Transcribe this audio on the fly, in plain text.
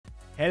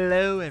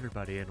Hello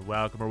everybody and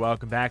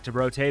welcome back to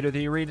Brotato,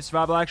 the arena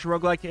survival action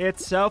roguelike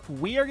itself.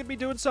 We are going to be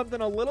doing something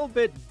a little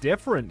bit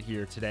different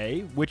here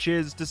today, which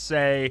is to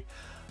say,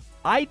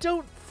 I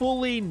don't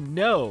fully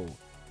know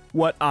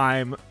what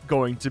I'm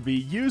going to be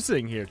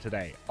using here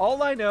today.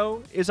 All I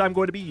know is I'm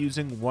going to be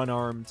using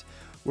one-armed.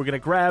 We're going to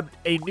grab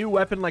a new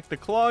weapon like the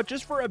claw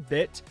just for a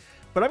bit,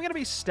 but I'm going to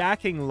be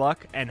stacking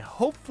luck and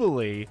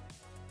hopefully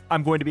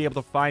I'm going to be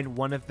able to find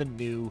one of the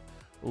new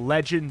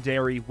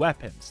legendary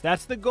weapons.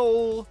 That's the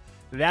goal.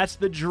 That's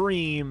the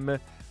dream.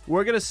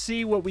 We're going to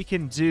see what we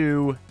can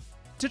do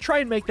to try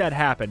and make that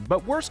happen.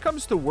 But worst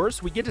comes to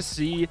worst, we get to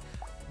see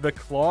the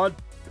claw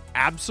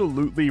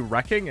absolutely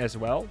wrecking as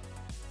well.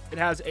 It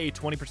has a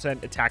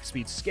 20% attack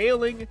speed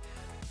scaling,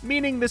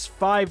 meaning this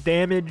 5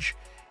 damage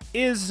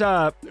is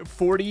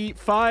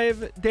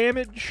 45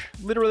 damage,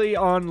 literally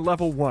on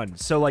level 1.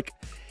 So, like,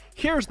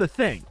 here's the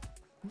thing.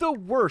 The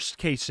worst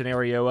case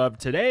scenario of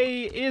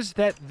today is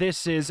that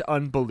this is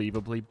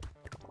unbelievably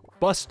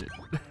busted,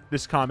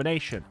 this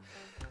combination.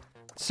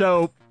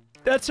 So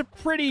that's a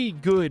pretty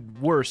good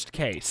worst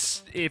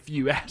case, if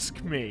you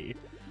ask me.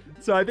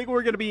 So I think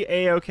we're going to be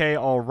A-okay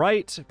all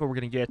right, but we're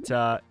going to get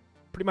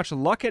pretty much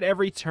luck at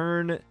every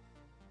turn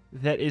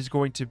that is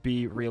going to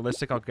be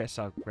realistic. I guess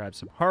I'll grab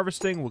some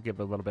harvesting. We'll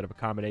give a little bit of a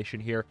combination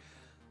here.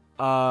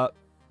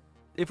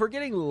 If we're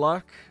getting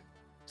luck,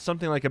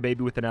 something like a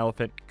baby with an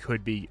elephant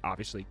could be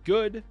obviously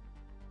good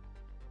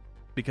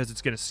because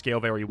it's going to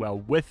scale very well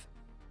with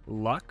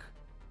luck.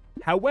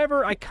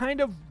 However, I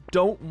kind of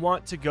don't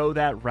want to go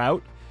that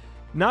route.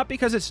 Not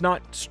because it's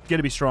not going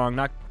to be strong,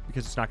 not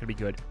because it's not going to be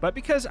good, but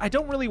because I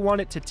don't really want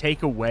it to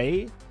take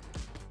away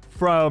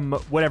from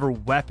whatever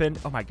weapon.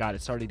 Oh my god,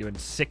 it's already doing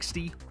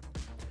 60.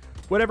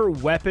 Whatever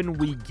weapon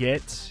we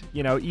get,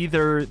 you know,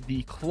 either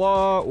the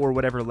claw or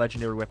whatever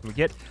legendary weapon we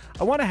get,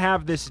 I want to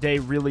have this day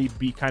really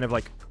be kind of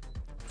like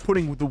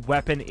putting the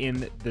weapon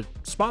in the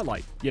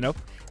spotlight, you know?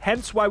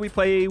 Hence why we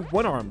play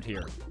one-armed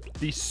here.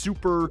 The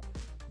super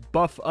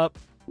buff up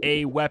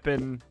a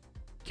weapon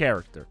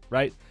character,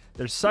 right?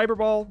 There's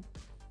Cyberball.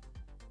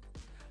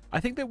 I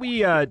think that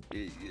we, a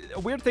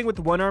weird thing with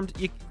the one-armed,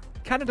 you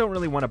kind of don't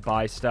really want to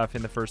buy stuff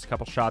in the first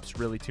couple shops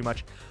really too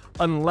much,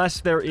 unless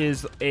there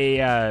is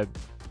a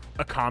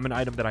common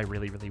item that I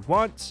really, really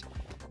want.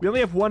 We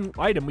only have one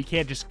item. We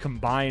can't just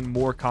combine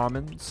more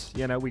commons.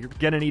 You know, we're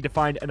going to need to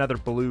find another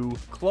blue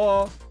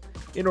claw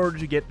in order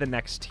to get the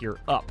next tier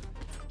up.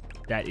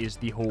 That is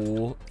the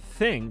whole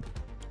thing.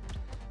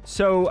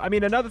 So, I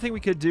mean, another thing we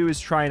could do is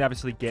try and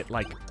obviously get,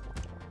 like,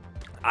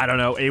 I don't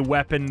know, a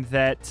weapon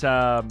that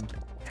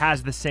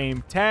has the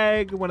same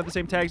tag, one of the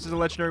same tags as a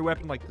legendary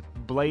weapon, like the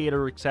blade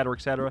or et cetera,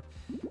 et cetera.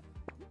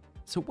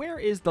 So where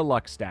is the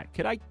luck stat?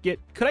 Could I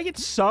get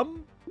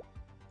some?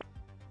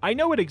 I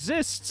know it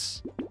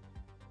exists. I'm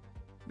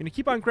going to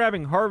keep on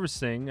grabbing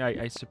harvesting,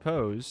 I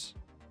suppose.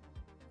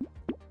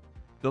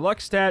 The luck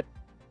stat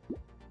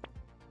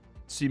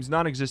seems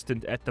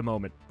non-existent at the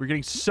moment. We're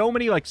getting so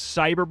many, like,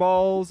 cyber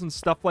balls and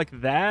stuff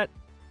like that.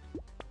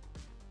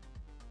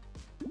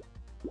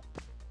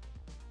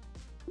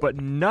 But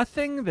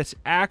nothing that's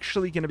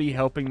actually going to be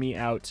helping me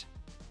out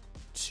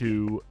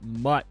too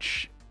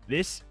much.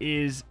 This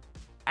is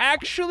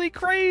actually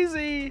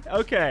crazy.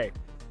 Okay.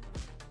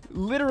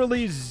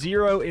 Literally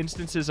 0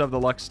 instances of the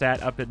luck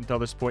stat up until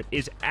this point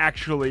is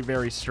actually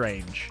very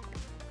strange.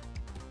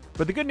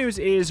 But the good news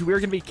is we're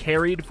going to be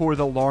carried for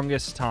the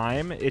longest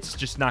time. It's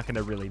just not going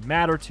to really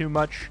matter too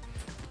much.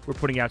 We're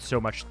putting out so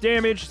much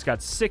damage. It's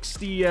got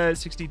 60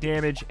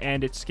 damage,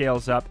 and it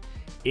scales up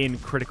in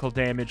critical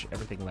damage,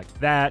 everything like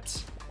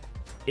that.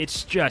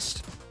 It's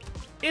just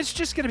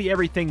going to be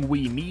everything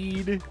we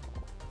need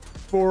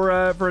for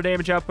a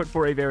damage output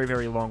for a very,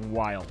 very long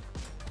while.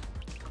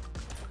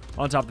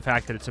 On top of the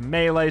fact that it's a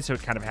melee, so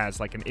it kind of has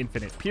like an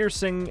infinite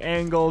piercing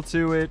angle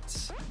to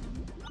it.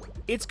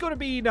 It's going to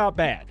be not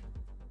bad.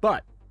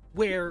 But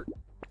where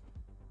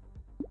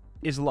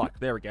is luck?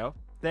 There we go.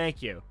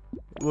 Thank you.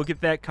 We'll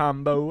get that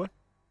combo.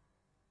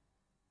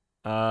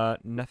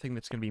 Nothing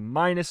that's going to be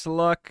minus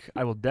luck.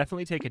 I will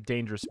definitely take a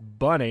dangerous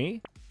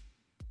bunny.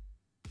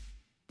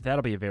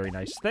 That'll be a very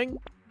nice thing.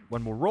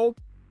 One more roll.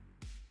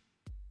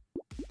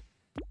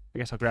 I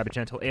guess I'll grab a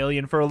gentle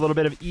alien for a little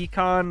bit of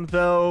econ,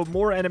 though.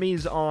 More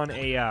enemies on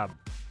a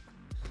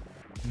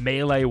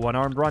melee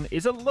one-armed run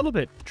is a little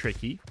bit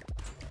tricky.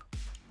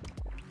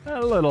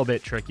 A little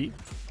bit tricky.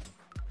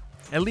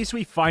 At least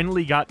we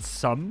finally got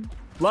some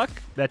luck.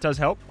 That does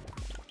help.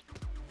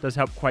 Does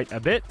help quite a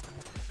bit.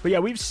 But yeah,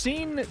 we've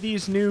seen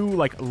these new,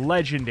 like,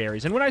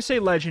 legendaries. And when I say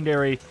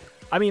legendary,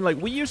 I mean,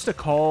 like, we used to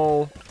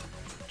call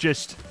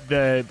just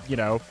the, you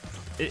know,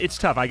 it's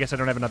tough. I guess I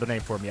don't have another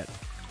name for them yet.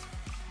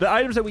 The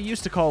items that we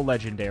used to call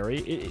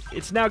legendary,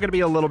 it's now going to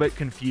be a little bit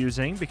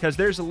confusing because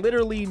there's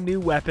literally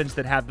new weapons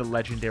that have the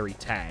legendary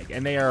tag.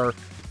 And they are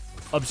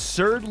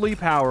absurdly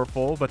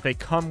powerful, but they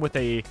come with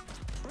a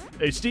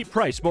steep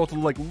price, both,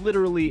 like,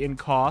 literally in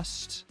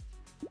cost.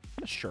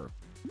 Sure.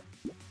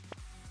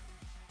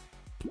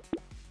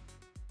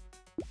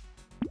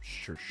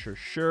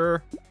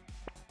 Sure.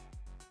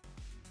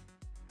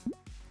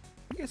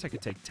 I guess I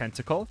could take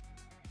Tentacle.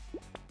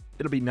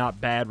 It'll be not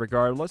bad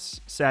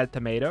regardless. Sad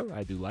Tomato.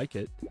 I do like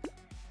it.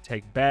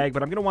 Take Bag,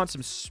 but I'm going to want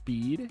some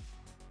speed.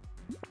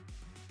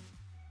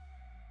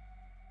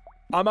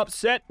 I'm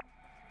upset.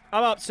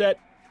 I'm upset.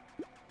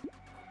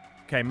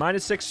 Okay,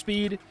 -6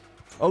 speed.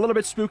 A little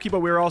bit spooky,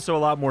 but we're also a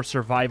lot more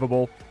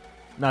survivable.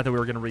 Not that we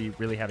were going to be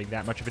really having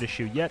that much of an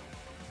issue yet.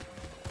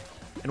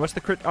 And what's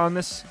the crit on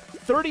this?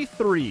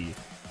 33.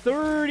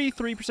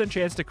 33%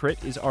 chance to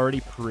crit is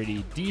already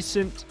pretty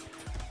decent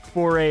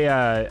for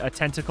a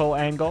tentacle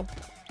angle.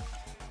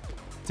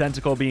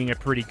 Tentacle being a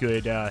pretty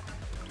good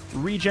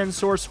regen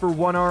source for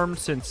one arm,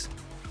 since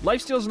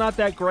lifesteal's not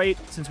that great,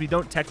 since we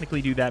don't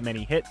technically do that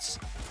many hits.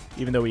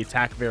 Even though we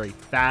attack very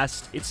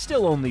fast, it's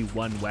still only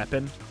one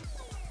weapon.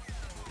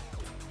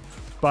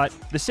 But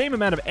the same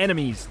amount of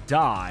enemies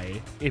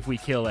die if we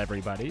kill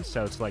everybody,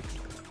 so it's like,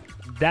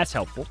 that's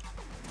helpful.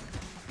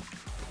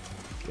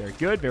 Very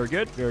good, very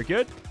good, very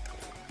good.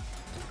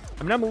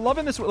 I mean, I'm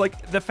loving this.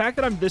 Like, the fact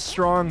that I'm this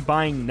strong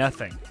buying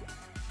nothing,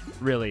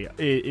 really,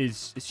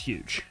 is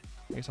huge.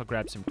 I guess I'll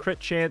grab some crit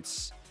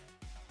chance.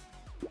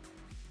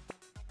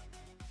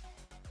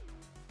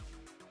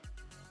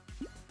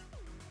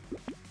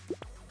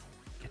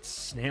 Get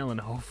Snail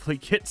and hopefully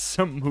get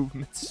some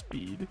movement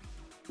speed.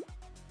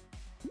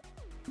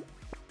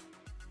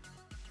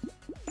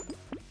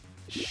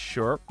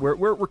 Sure.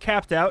 We're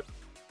capped out.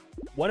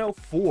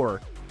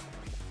 104.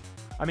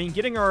 I mean,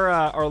 getting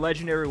our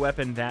legendary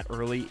weapon that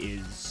early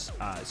is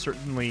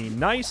certainly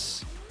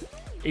nice.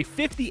 A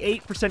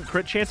 58%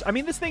 crit chance. I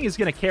mean, this thing is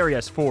going to carry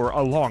us for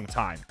a long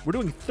time. We're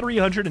doing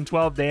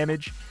 312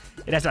 damage.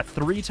 It has a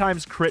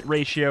 3x crit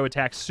ratio,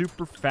 attacks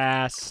super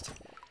fast.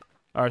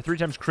 Or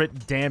 3x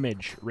crit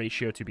damage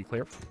ratio, to be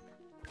clear.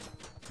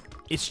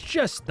 It's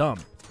just dumb.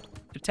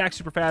 It attacks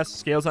super fast,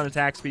 scales on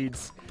attack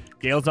speeds,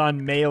 scales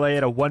on melee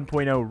at a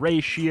 1.0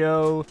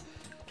 ratio.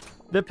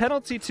 The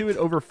penalty to it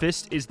over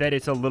Fist is that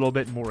it's a little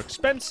bit more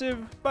expensive,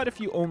 but if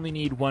you only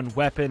need one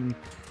weapon,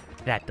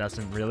 that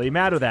doesn't really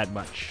matter that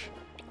much.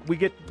 We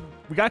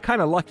got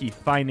kind of lucky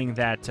finding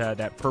that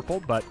that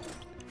purple, but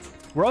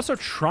we're also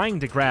trying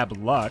to grab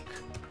luck.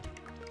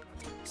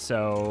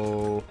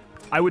 So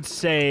I would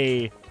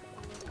say,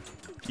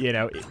 you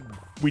know,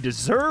 we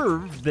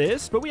deserve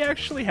this, but we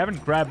actually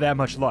haven't grabbed that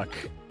much luck.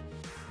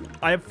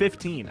 I have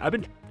 15. I've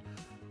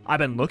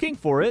been looking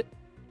for it.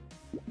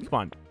 Come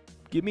on,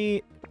 give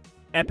me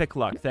epic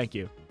luck. Thank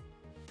you.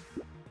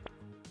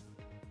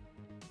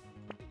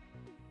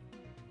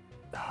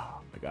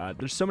 God,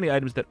 there's so many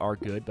items that are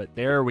good, but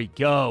there we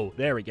go.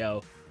 There we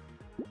go.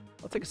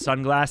 I'll take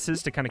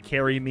sunglasses to kind of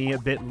carry me a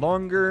bit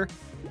longer.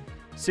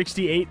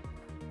 68,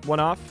 one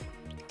off.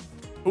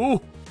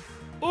 Ooh,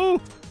 ooh,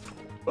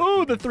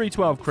 ooh, the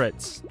 312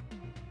 crits.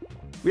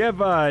 We have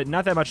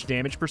not that much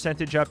damage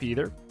percentage up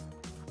either,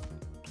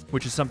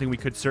 which is something we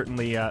could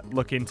certainly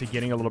look into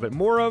getting a little bit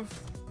more of.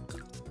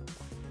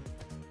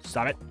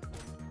 Stop it.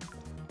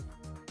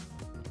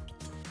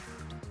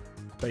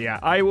 But yeah,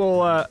 I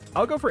will,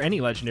 I'll go for any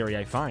legendary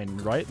I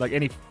find, right? Like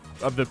any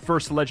of the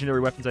first legendary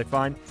weapons I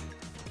find.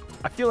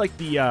 I feel like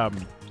the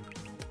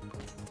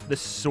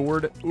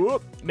sword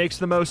makes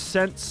the most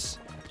sense.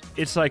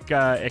 It's like,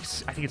 I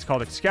think it's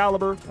called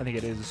Excalibur. I think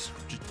it is,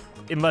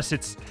 unless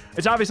it's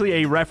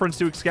obviously a reference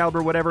to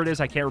Excalibur, whatever it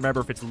is. I can't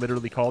remember if it's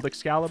literally called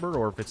Excalibur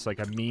or if it's like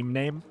a meme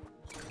name.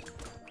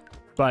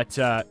 But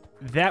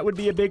that would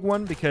be a big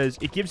one because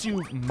it gives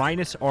you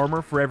minus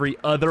armor for every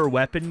other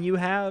weapon you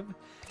have.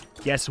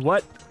 Guess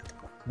what?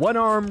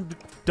 One-armed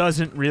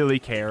doesn't really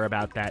care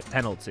about that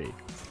penalty.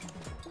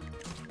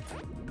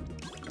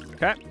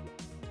 Okay.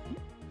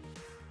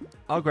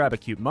 I'll grab a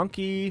cute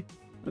monkey.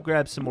 I'll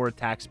grab some more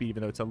attack speed,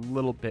 even though it's a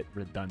little bit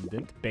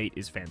redundant. Bait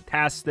is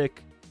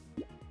fantastic.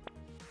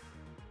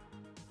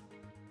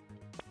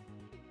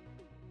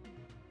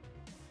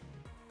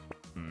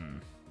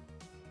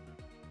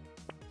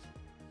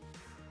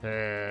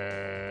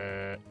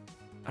 I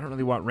don't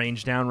really want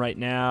range down right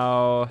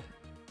now.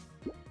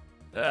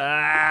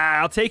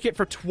 I'll take it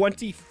for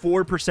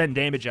 24%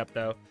 damage up,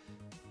 though.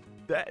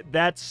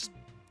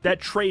 That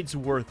trade's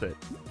worth it.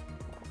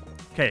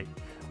 Okay,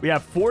 we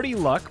have 40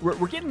 luck.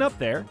 We're getting up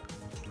there.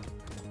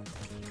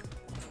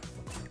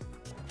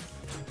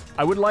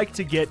 I would like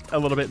to get a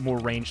little bit more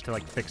range to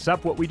like fix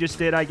up what we just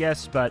did, I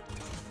guess, but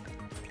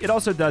it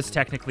also does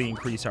technically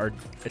increase our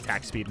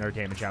attack speed and our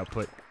damage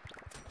output.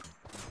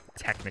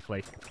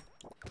 Technically.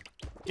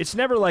 It's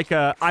never like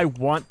a, I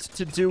want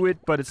to do it,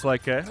 but it's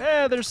like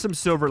a, there's some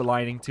silver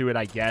lining to it,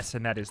 I guess,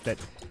 and that is that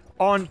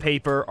on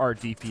paper, our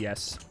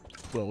DPS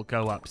will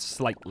go up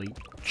slightly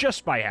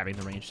just by having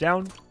the range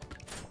down.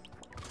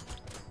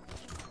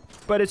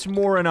 But it's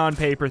more an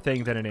on-paper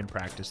thing than an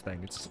in-practice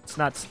thing. It's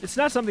not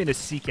something to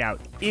seek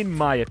out, in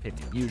my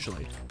opinion,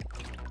 usually.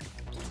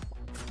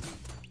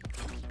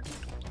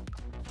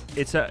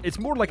 It's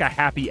more like a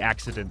happy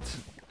accident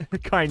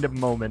kind of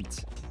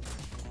moment.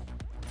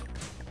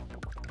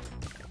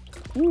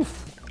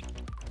 Oof.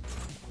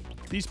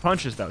 These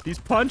punches, though.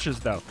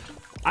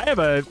 I have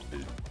a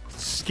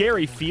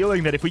scary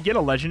feeling that if we get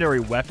a legendary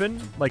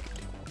weapon, like,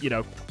 you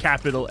know,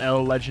 capital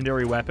L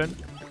legendary weapon.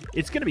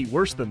 It's going to be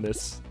worse than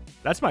this.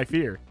 That's my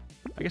fear.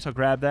 I guess I'll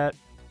grab that.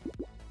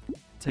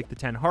 Take the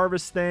 10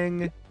 harvest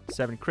thing.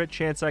 7 crit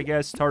chance, I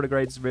guess.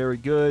 Tardigrade's very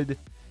good.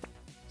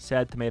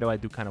 Sad tomato, I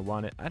do kind of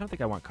want it. I don't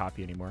think I want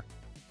copy anymore.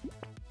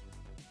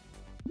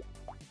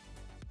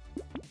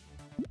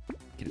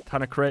 Get a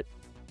ton of crit.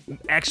 An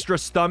extra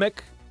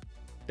stomach.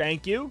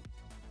 Thank you.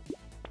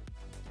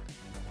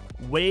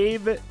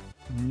 Wave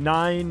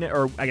 9,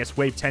 or I guess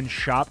wave 10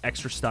 shop,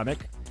 extra stomach,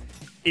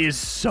 is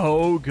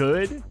so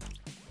good.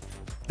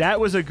 That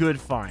was a good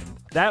find.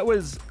 That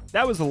was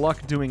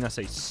luck doing us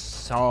a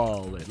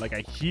solid, like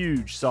a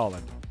huge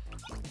solid.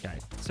 Okay,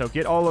 so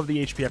get all of the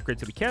HP upgrades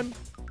that we can.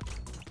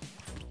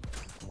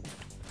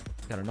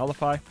 Got a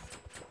nullify.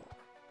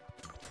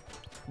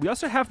 We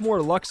also have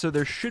more luck, so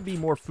there should be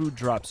more food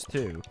drops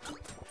too.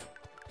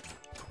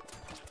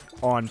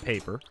 On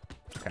paper.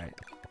 Okay.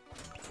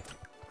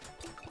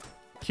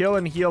 Kill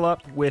and heal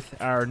up with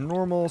our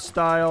normal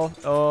style.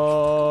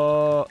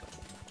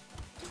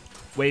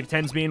 Wave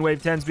 10's being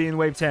wave 10's being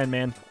wave 10,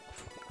 man.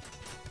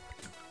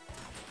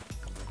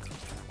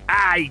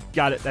 I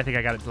got it. I think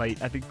I got it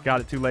late. I think I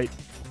got it too late.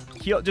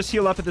 Just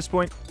heal up at this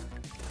point.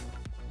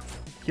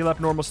 Heal up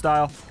normal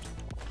style.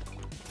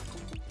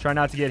 Try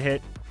not to get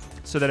hit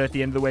so that at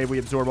the end of the wave we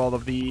absorb all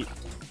of the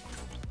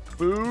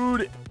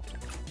food.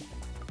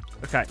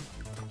 Okay.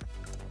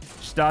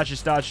 Just dodge,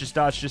 just dodge, just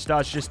dodge, just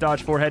dodge, just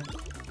dodge. Forehead.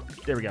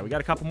 There we go. We got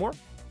a couple more.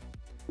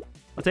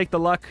 I'll take the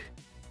luck.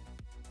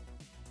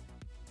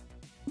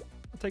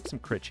 I'll take some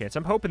crit chance.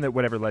 I'm hoping that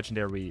whatever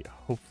legendary we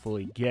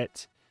hopefully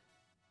get,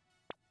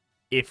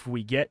 if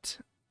we get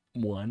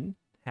one,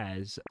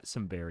 has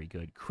some very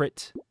good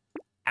crit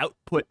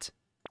output.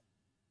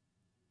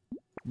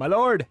 My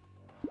lord.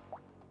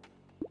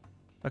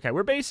 Okay,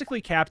 we're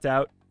basically capped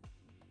out.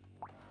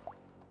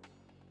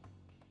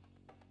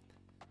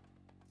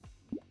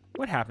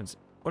 What happens?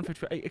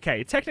 150.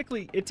 Okay,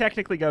 it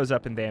technically goes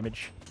up in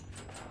damage.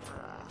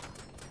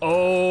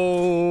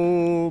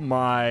 Oh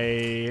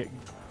my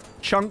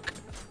chunk.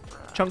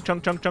 Chunk,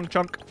 chunk, chunk, chunk,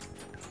 chunk.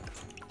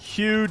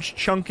 Huge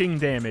chunking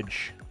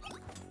damage.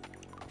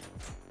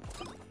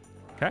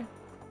 Okay.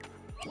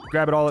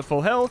 Grab it all at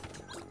full health.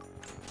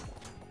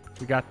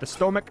 We got the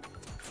stomach.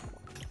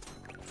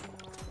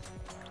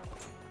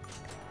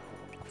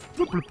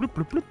 Bloop, bloop, bloop,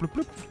 bloop, bloop, bloop,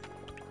 bloop.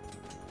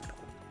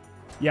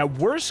 Yeah,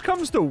 worse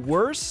comes to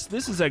worse.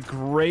 This is a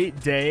great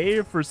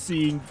day for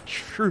seeing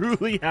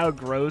truly how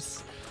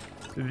gross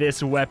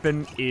this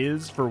weapon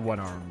is for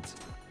one-armed.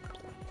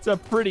 It's a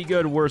pretty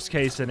good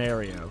worst-case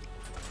scenario.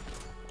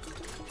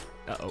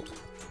 Uh-oh.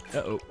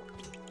 Uh-oh.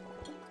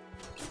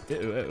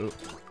 Uh-oh, uh-oh.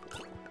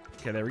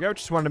 Okay, there we go.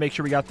 Just wanted to make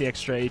sure we got the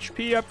extra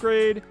HP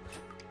upgrade.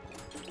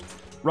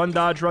 Run,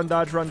 dodge, run,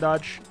 dodge, run,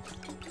 dodge.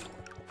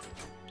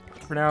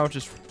 For now,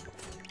 just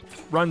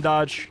run,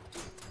 dodge.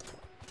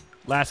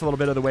 Last little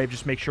bit of the wave,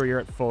 just make sure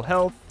you're at full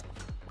health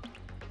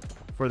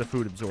for the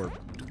food absorb.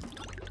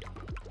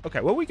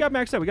 Okay, well, we got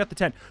maxed out. We got the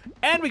 10.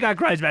 And we got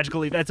Grinds Magical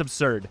Leaf. That's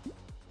absurd.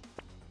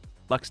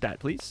 Luck stat,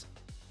 please.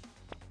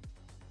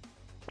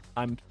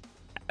 I'm...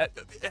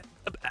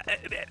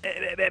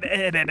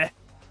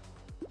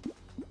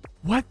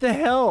 What the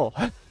hell?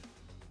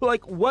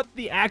 Like, what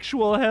the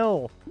actual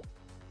hell?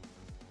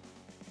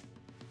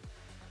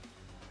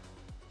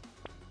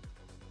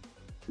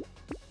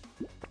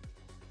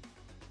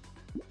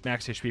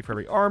 Max HP for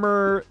every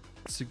armor.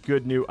 It's a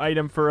good new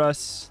item for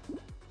us.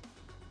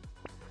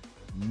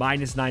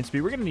 -9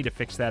 speed. We're going to need to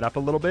fix that up a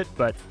little bit,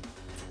 but...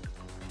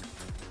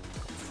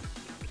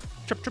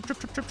 Chop, chop, chop,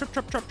 chop, chop, chop,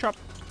 chop, chop, chop.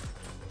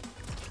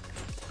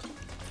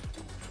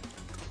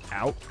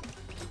 Ow.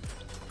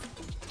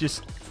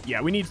 Just,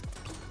 yeah, we need...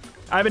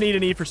 I have a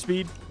need for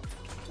speed.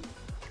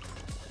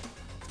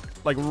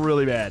 Like,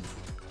 really bad.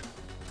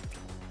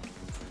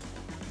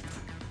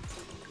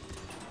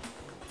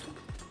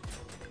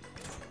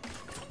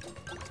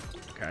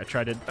 Okay, I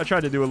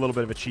tried to do a little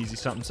bit of a cheesy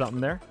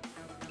something there.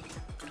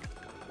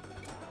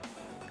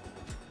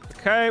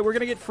 Okay, we're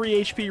gonna get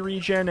free HP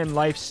regen and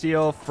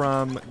lifesteal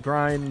from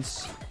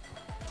grinds.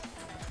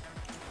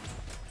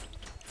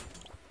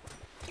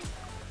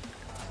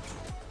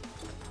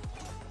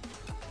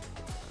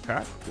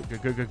 Okay,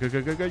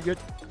 good.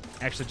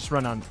 Actually, just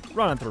run on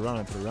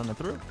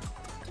through.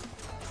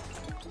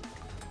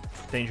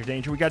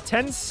 Danger. We got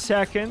 10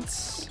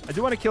 seconds. I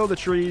do want to kill the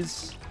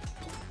trees.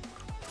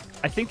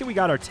 I think that we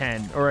got our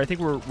 10, or I think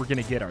we're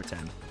gonna get our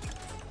 10.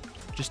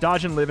 Just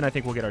dodge and live, and I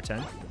think we'll get our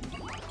 10.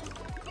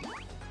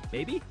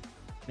 Maybe?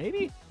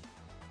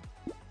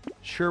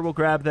 Sure, we'll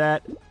grab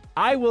that.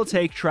 I will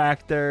take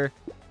Tractor.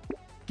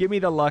 Give me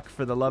the luck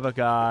for the love of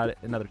God.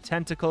 Another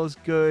tentacle is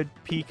good.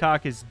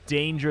 Peacock is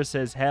dangerous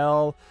as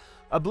hell.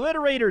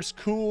 Obliterator's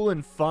cool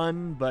and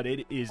fun, but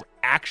it is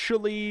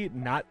actually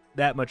not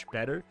that much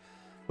better.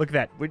 Look at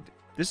that.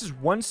 This is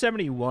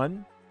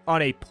 171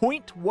 on a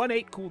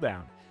 0.18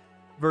 cooldown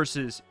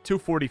versus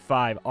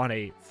 245 on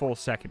a full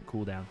second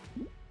cooldown.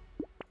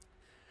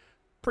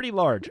 Pretty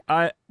large.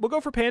 We'll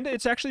go for Panda.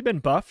 It's actually been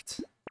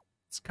buffed.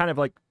 It's kind of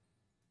like,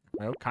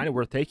 well, kind of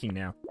worth taking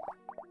now.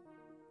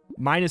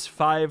 minus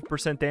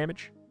 5%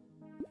 damage.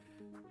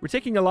 We're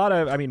taking a lot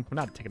of... I mean, we're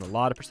not taking a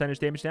lot of percentage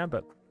damage down,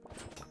 but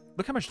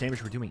look how much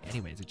damage we're doing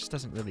anyways. It just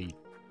doesn't really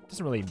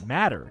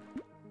matter.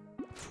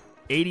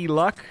 80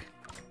 luck.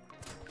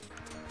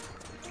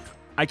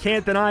 I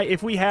can't deny,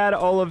 if we had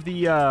all of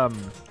the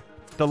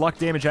luck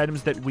damage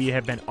items that we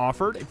have been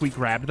offered, if we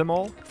grabbed them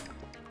all,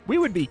 we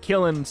would be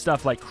killing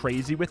stuff like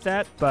crazy with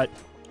that, but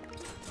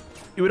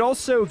it would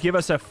also give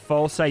us a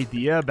false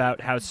idea about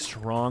how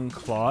strong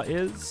Claw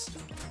is,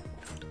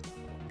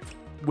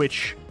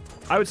 which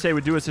I would say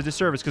would do us a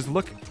disservice, because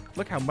look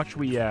how much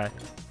we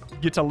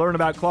get to learn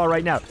about Claw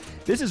right now.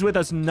 This is with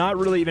us not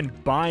really even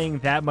buying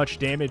that much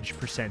damage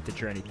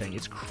percentage or anything.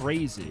 It's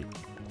crazy.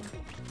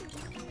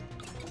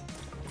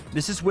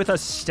 This is with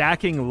us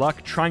stacking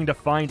luck, trying to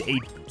find a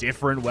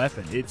different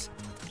weapon. It's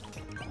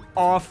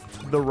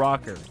off the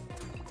rocker.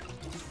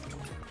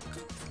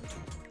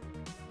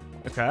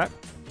 Okay.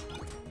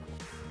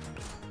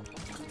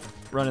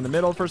 Run in the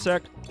middle for a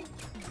sec.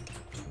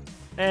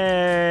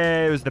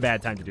 It was the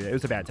bad time to do that. It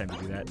was a bad time to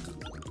do that.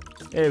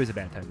 It was a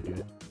bad time to do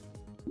that.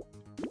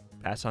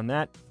 Pass on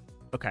that.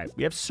 Okay,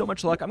 we have so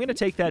much luck. I'm going to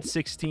take that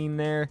 16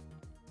 there.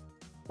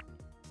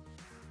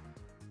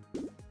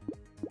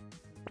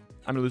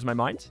 I'm going to lose my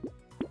mind.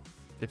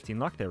 15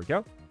 luck. There we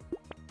go.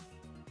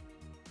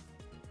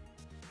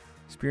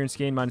 Experience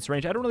gain minus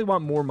range. I don't really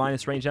want more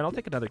minus range. And I'll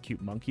take another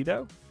cute monkey,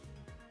 though.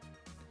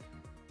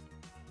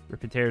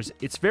 Rip and tears.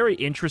 It's very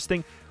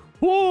interesting.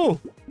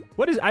 Whoa!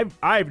 What is...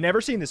 I've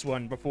never seen this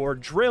one before.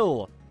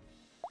 Drill.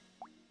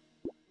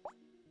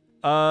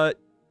 What?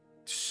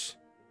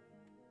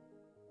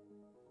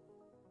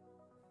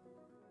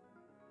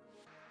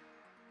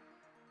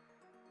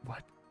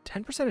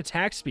 10%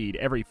 attack speed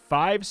every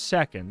 5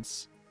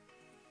 seconds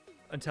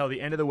until the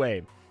end of the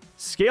wave.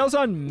 Scales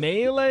on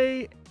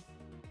melee.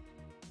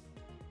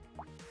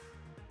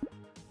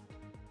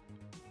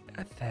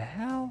 What the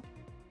hell?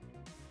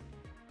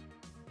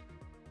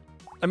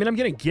 I mean, I'm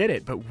going to get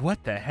it, but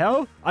what the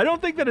hell? I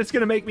don't think that it's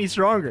going to make me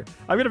stronger.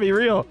 I'm going to be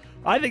real.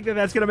 I think that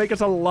that's going to make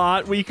us a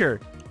lot weaker.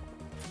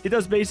 It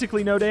does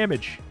basically no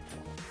damage.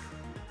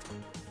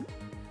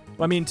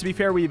 Well, I mean, to be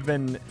fair, we've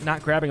been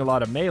not grabbing a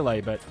lot of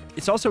melee, but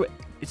it's also...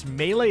 It's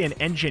melee and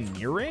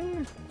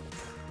engineering?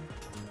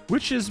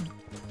 Which is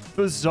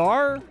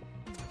bizarre.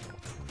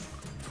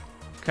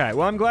 Okay,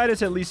 well, I'm glad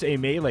it's at least a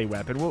melee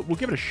weapon. We'll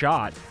give it a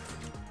shot.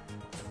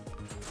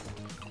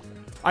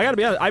 I gotta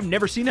be honest, I've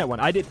never seen that one.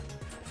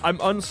 I'm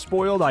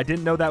unspoiled. I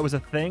didn't know that was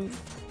a thing.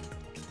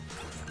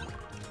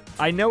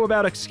 I know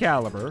about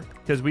Excalibur,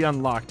 because we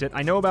unlocked it.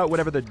 I know about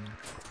whatever the...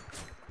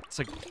 It's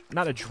like,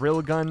 not a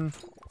drill gun.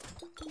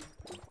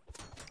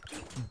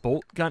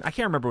 Bolt gun? I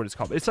can't remember what it's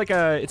called. It's like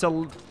a... It's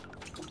a...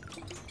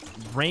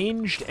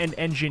 ranged and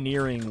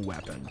engineering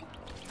weapon.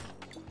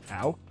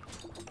 Ow.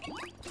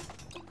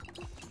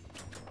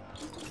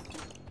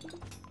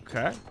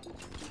 Okay.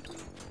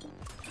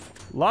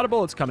 A lot of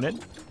bullets coming in.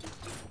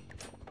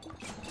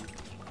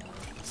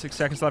 6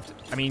 seconds left.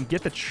 I mean,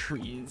 get the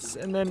trees.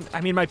 And then,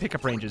 I mean, my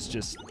pickup range is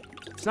just...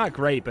 It's not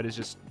great, but it's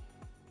just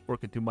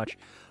working too much.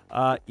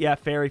 Yeah,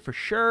 fairy for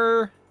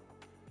sure.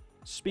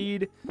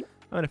 Speed. I'm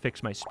going to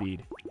fix my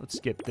speed. Let's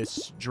get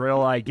this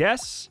drill, I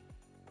guess.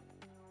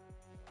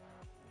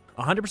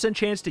 100%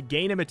 chance to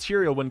gain a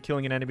material when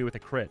killing an enemy with a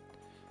crit.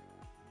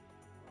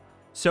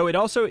 So it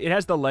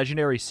has the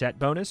legendary set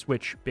bonus,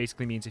 which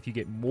basically means if you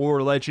get more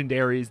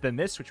legendaries than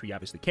this, which we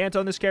obviously can't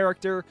on this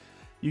character,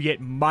 you get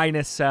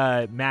minus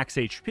max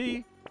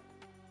HP.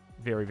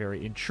 Very,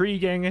 very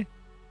intriguing.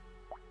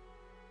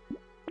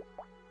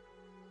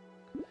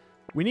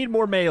 We need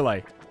more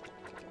melee.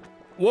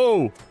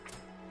 Whoa.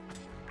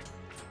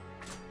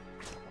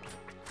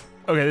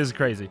 Okay, this is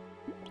crazy.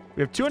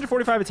 We have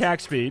 245 attack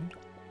speed.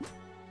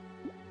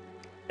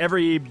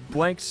 Every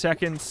blank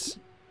seconds,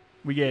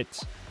 we get...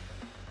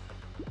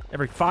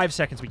 Every 5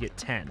 seconds, we get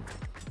 10.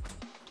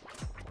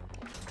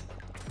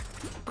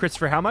 Crits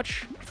for how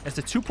much? It's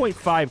a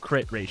 2.5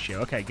 crit ratio.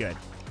 Okay, good.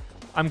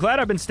 I'm glad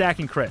I've been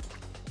stacking crit.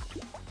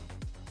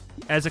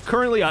 As a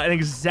currently an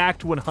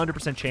exact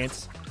 100%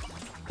 chance.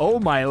 Oh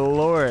my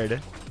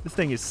lord. This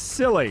thing is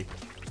silly.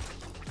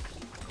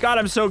 God,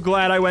 I'm so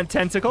glad I went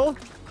tentacle.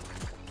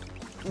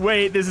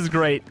 Wait, this is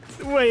great.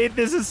 Wait,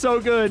 this is so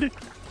good.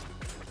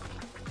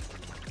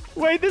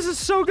 Wait, this is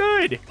so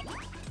good.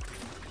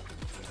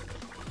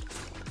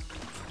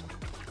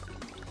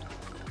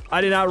 I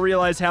did not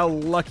realize how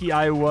lucky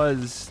I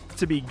was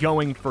to be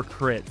going for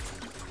crit.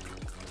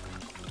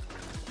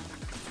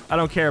 I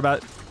don't care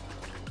about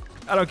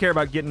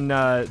getting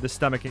the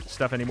stomach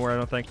stuff anymore, I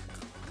don't think.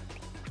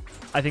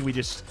 I think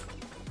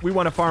we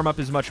want to farm up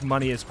as much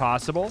money as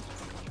possible.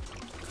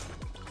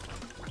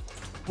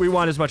 We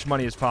want as much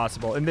money as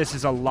possible, and this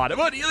is a lot of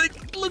money.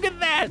 Like, look at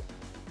that.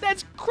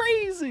 That's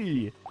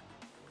crazy.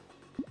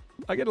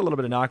 I get a little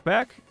bit of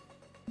knockback.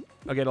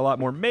 I'll get a lot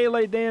more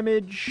melee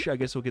damage. I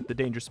guess we'll get the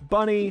Dangerous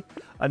Bunny.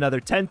 Another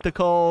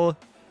Tentacle.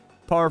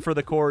 Par for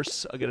the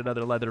course. I'll get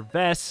another leather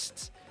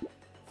vest.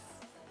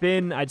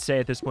 Finn, I'd say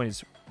at this point,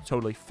 is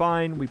totally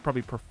fine. We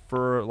probably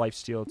prefer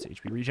lifesteal to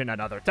HP regen.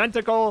 Another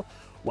tentacle.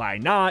 Why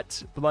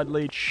not? Blood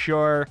leech,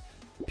 sure.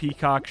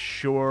 Peacock,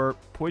 sure.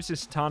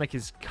 Poisonous tonic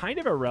is kind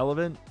of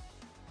irrelevant.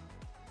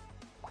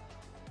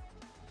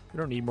 We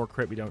don't need more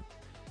crit. We don't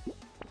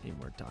need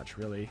more dodge,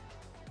 really.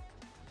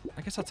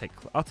 I guess I'll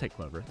take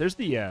Clover. There's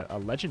the a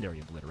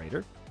legendary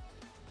obliterator.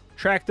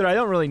 Tractor, I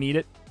don't really need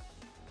it.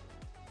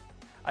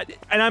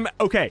 And I'm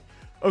okay.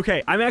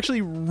 Okay, I'm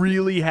actually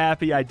really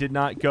happy I did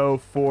not go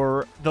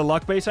for the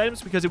luck-based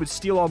items because it would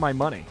steal all my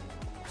money.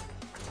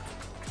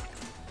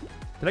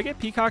 Did I get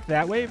Peacock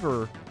that wave,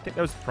 or I think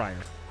that was prior?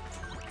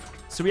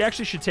 So we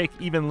actually should take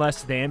even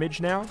less damage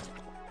now.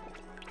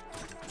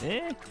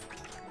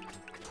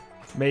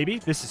 Maybe.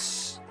 This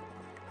is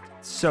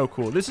so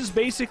cool. This is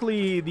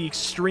basically the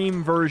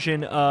extreme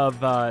version of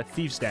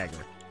Thieves'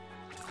 Dagger.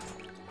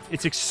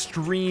 It's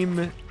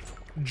Extreme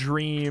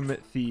Dream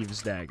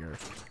Thieves' Dagger.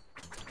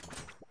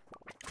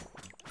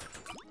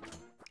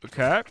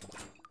 Okay.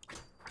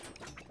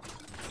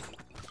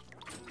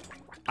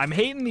 I'm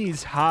hating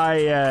these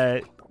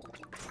high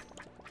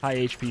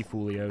HP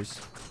Folios.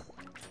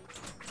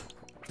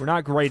 We're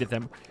not great at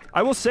them.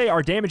 I will say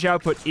our damage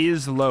output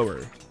is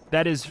lower.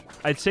 That is,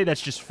 I'd say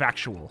that's just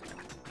factual,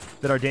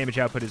 that our damage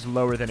output is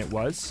lower than it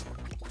was.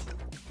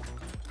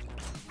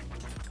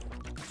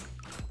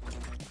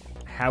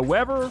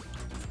 However,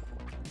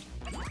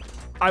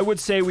 I would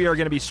say we are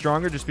going to be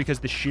stronger just because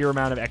the sheer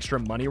amount of extra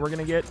money we're going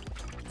to get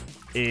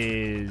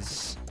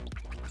is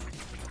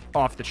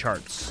off the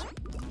charts.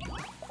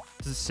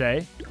 Does it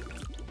say?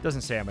 It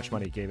doesn't say how much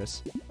money it gave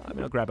us. I'm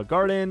going to grab a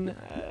garden.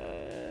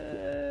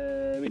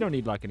 We don't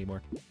need luck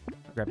anymore.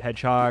 I'll grab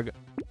hedgehog.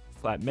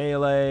 Flat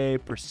melee.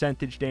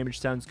 Percentage damage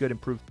sounds good.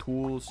 Improved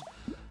tools.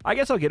 I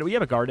guess I'll get it. We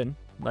have a garden.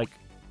 Like,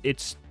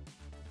 it's...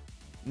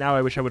 Now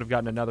I wish I would have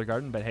gotten another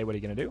garden, but hey, what are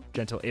you going to do?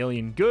 Gentle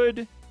alien,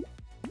 good.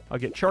 I'll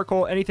get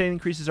charcoal. Anything that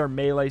increases our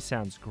melee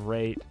sounds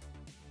great.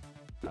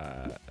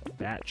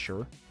 That,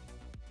 sure.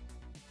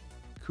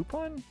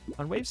 Coupon?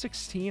 On wave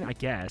 16, I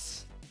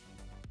guess.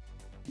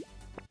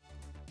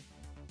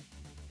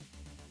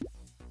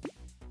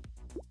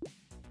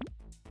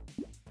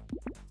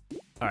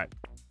 Alright.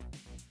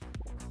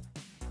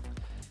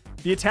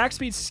 The attack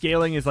speed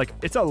scaling is like,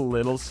 it's a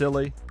little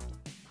silly.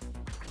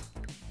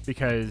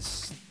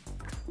 Because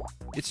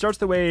it starts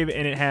the wave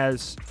and it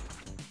has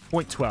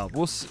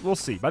 0.12. We'll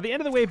see. By the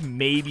end of the wave,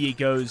 maybe it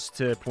goes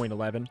to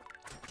 0.11.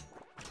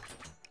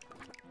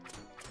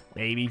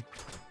 Maybe.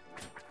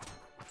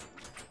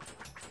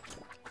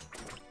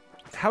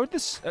 How would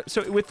this...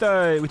 so with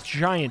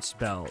Giant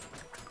Spell,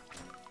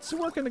 does it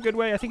work in a good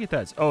way? I think it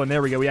does. Oh, and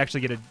there we go. We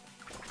actually get to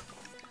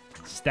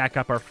stack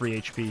up our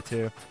free HP,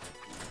 too.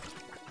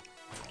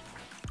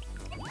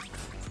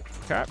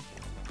 Okay.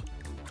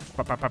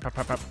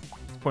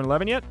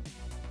 0.11 yet?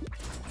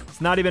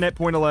 It's not even at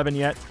 0.11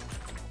 yet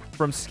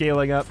from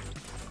scaling up.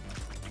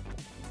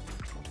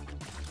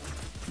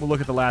 We'll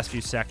look at the last few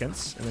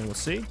seconds, and then we'll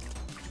see.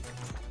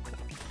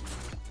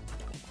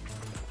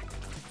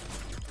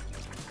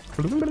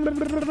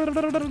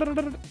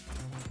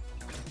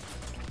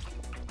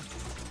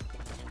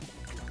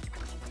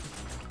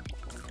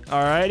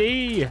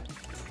 Alrighty.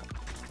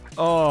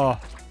 Oh,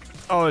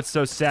 it's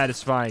so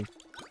satisfying.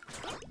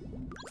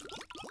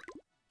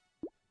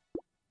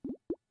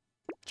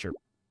 Sure.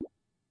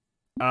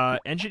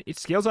 It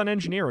scales on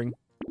engineering.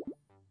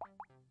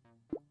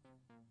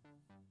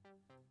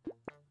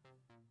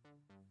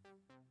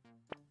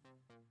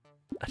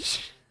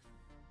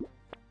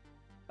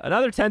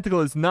 Another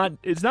tentacle is not,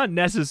 it's not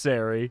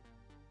necessary.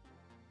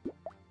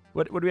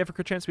 What do we have for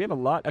crit chance? We have a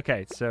lot.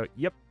 Okay, so,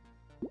 yep.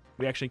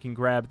 We actually can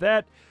grab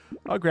that.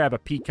 I'll grab a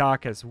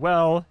peacock as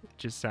well. It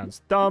just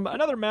sounds dumb.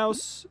 Another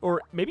mouse,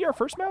 or maybe our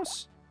first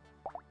mouse?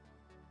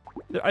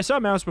 I saw a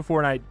mouse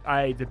before, and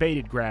I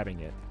debated grabbing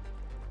it.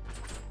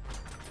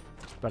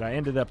 But I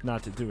ended up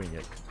not doing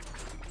it.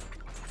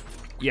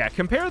 Yeah,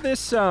 compare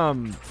this,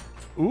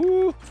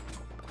 ooh.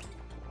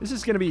 This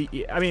is going to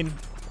be, I mean,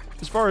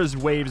 as far as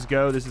waves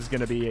go, this is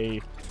going to be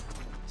a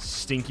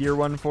stinkier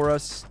one for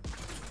us.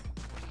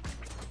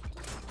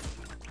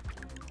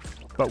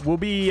 But we'll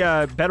be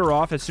better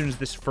off as soon as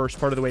this first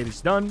part of the wave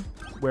is done,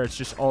 where it's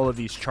just all of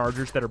these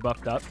chargers that are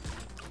buffed up.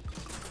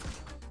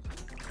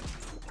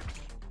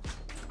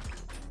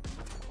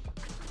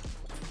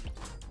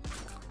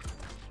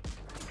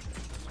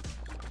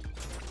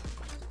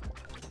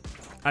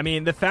 I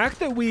mean, the fact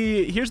that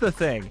here's the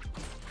thing.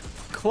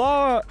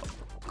 Claw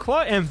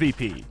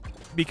MVP,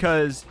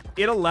 because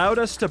it allowed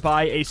us to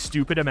buy a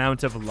stupid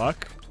amount of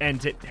luck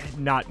and it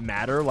not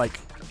matter, like,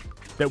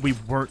 that we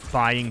weren't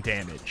buying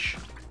damage.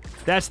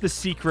 That's the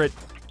secret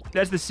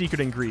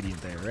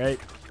ingredient there, right?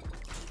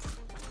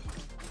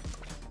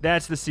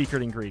 That's the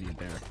secret ingredient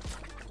there.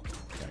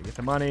 Okay, get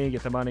the money,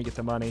 get the money, get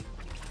the money.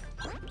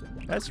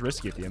 That's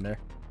risky at the end there.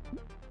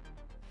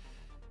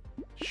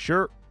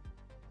 Sure.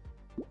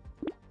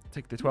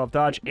 Take the 12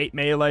 dodge, 8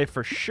 melee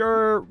for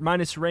sure.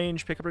 Minus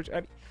range, pick up range.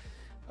 I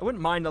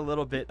wouldn't mind a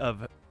little bit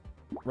of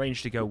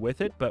range to go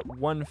with it, but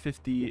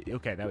 150...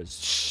 Okay, that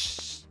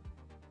was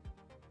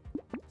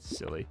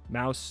Silly.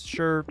 Mouse,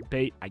 sure.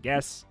 Bait, I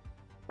guess.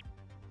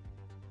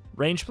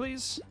 Range,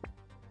 please.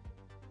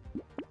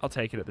 I'll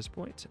take it at this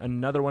point.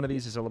 Another one of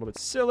these is a little bit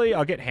silly.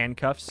 I'll get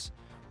handcuffs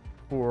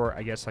for,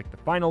 I guess, like the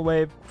final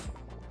wave.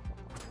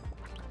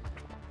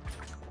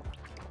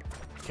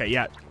 Okay,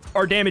 yeah.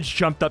 Our damage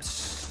jumped up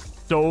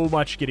so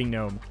much getting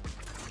Gnome.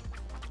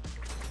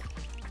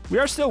 We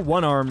are still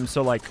one-armed,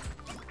 so, like,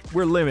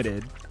 we're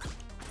limited.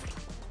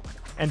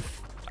 And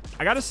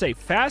I gotta say,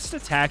 fast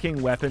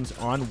attacking weapons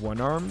on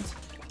one-armed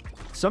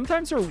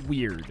sometimes are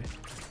weird.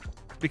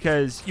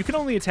 Because you can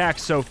only attack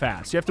so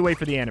fast. You have to wait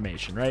for the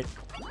animation, right?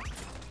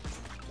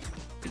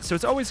 So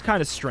it's always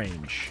kind of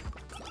strange.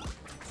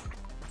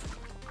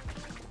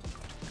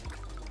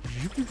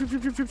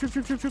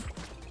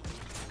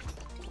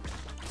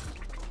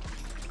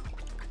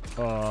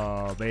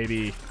 Oh,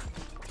 baby.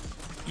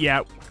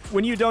 Yeah,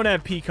 when you don't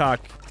have Peacock,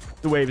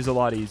 the wave is a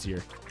lot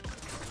easier.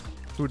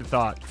 Who'd have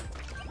thought?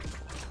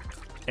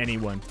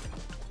 Anyone.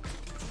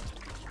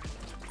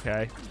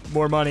 Okay.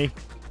 More money.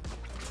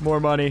 More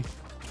money.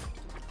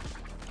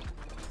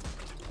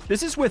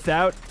 This is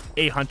without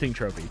a hunting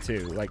trophy,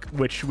 too. Like,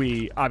 which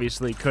we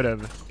obviously could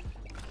have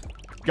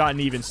gotten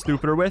even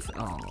stupider with.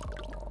 Oh.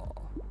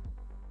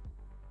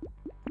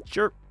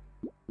 Sure.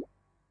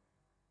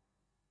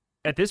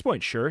 At this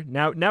point, sure.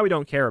 Now we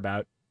don't care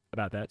about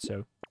that,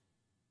 so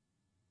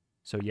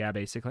yeah,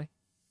 basically.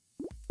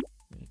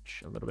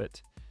 Reach a little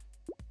bit.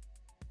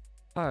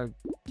 I'll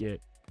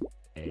get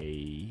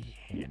a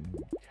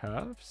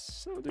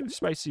handcuffs. I'll do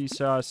spicy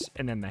sauce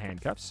and then the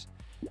handcuffs.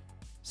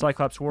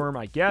 Cyclops worm,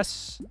 I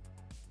guess.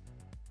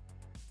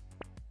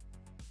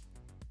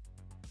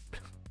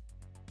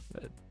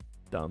 A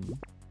dumb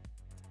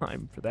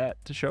time for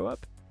that to show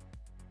up.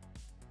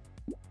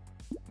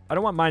 I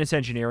don't want minus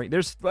engineering.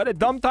 There's what a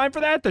dumb time for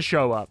that to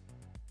show up.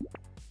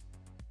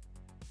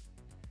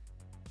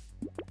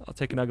 I'll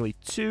take an ugly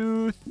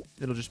tooth.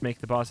 It'll just make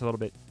the boss a little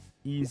bit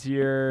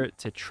easier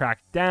to track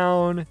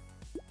down.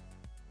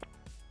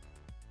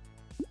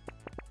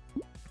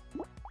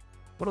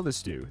 What'll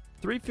this do?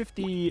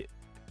 353,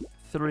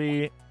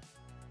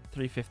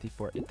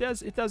 354. It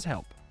does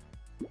help.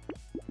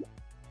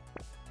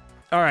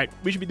 All right,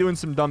 we should be doing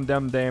some dumb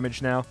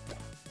damage now.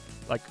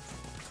 Like,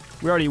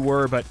 we already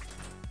were, but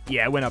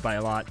yeah, it went up by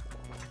a lot.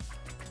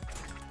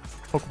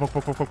 Poke, poke,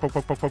 poke, poke, poke, poke,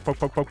 poke, poke, poke,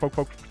 poke, poke, poke,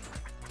 poke.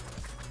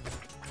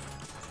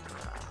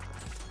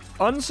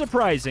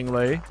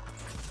 Unsurprisingly,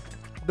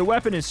 the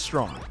weapon is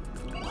strong.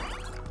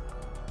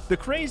 The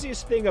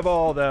craziest thing of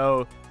all,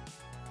 though,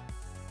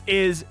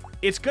 is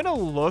it's gonna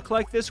look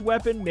like this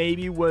weapon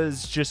maybe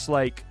was just,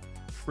 like,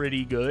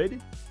 pretty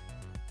good.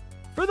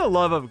 For the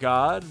love of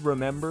God,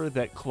 remember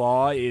that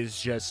Claw is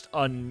just,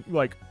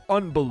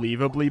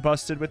 unbelievably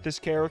busted with this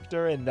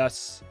character, and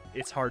thus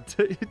it's hard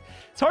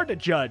to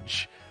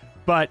judge.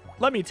 But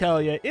let me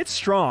tell you, it's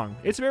strong.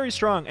 It's very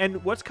strong.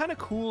 And what's kind of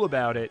cool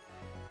about it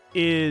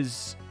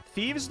is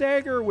Thieves'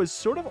 Dagger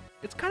was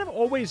it's kind of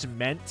always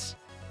meant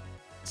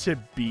to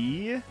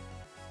be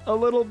a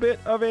little bit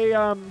of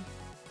a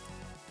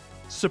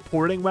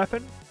supporting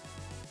weapon.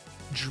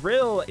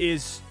 Drill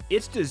it's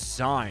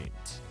designed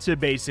to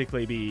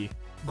basically be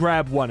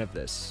grab one of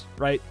this,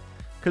 right?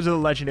 Because of the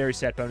legendary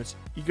set bonus.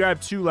 You grab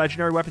 2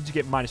 legendary weapons, you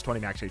get minus 20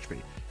 max HP.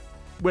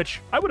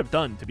 Which I would have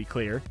done, to be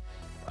clear.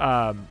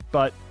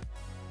 But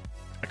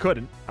I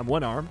couldn't. I'm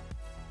one arm.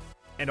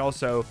 And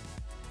also,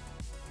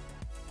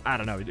 I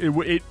don't know.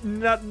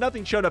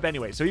 Nothing showed up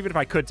anyway. So even if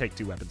I could take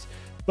 2 weapons.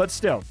 But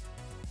still,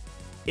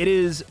 it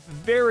is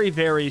very,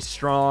 very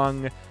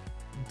strong.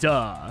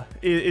 Duh.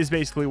 Is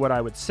basically what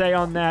I would say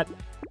on that.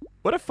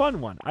 What a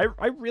fun one.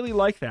 I really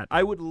like that.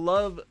 I would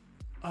love...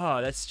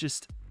 Oh, that's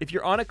just... If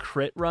you're on a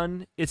crit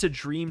run, it's a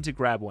dream to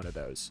grab one of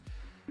those.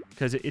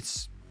 Because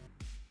it's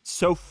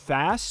so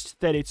fast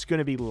that it's going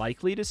to be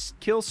likely to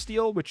kill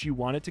Steel, which you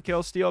want it to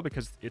kill Steel,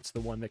 because it's the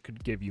one that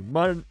could give you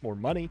more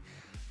money.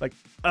 Like,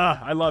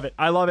 I love it.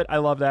 I love it. I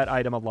love that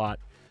item a lot.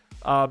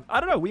 I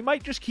don't know. We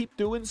might just keep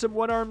doing some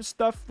one-arm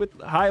stuff with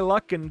high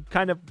luck and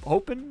kind of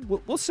hoping.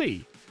 We'll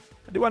see.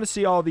 I do want to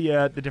see all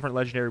the different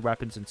legendary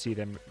weapons and see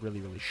them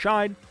really, really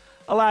shine.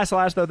 Alas,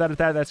 though,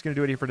 that's going to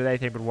do it here for today.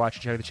 Thank you for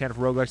watching. Check out the channel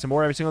for roguelikes and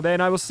more every single day,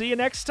 and I will see you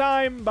next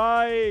time.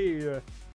 Bye!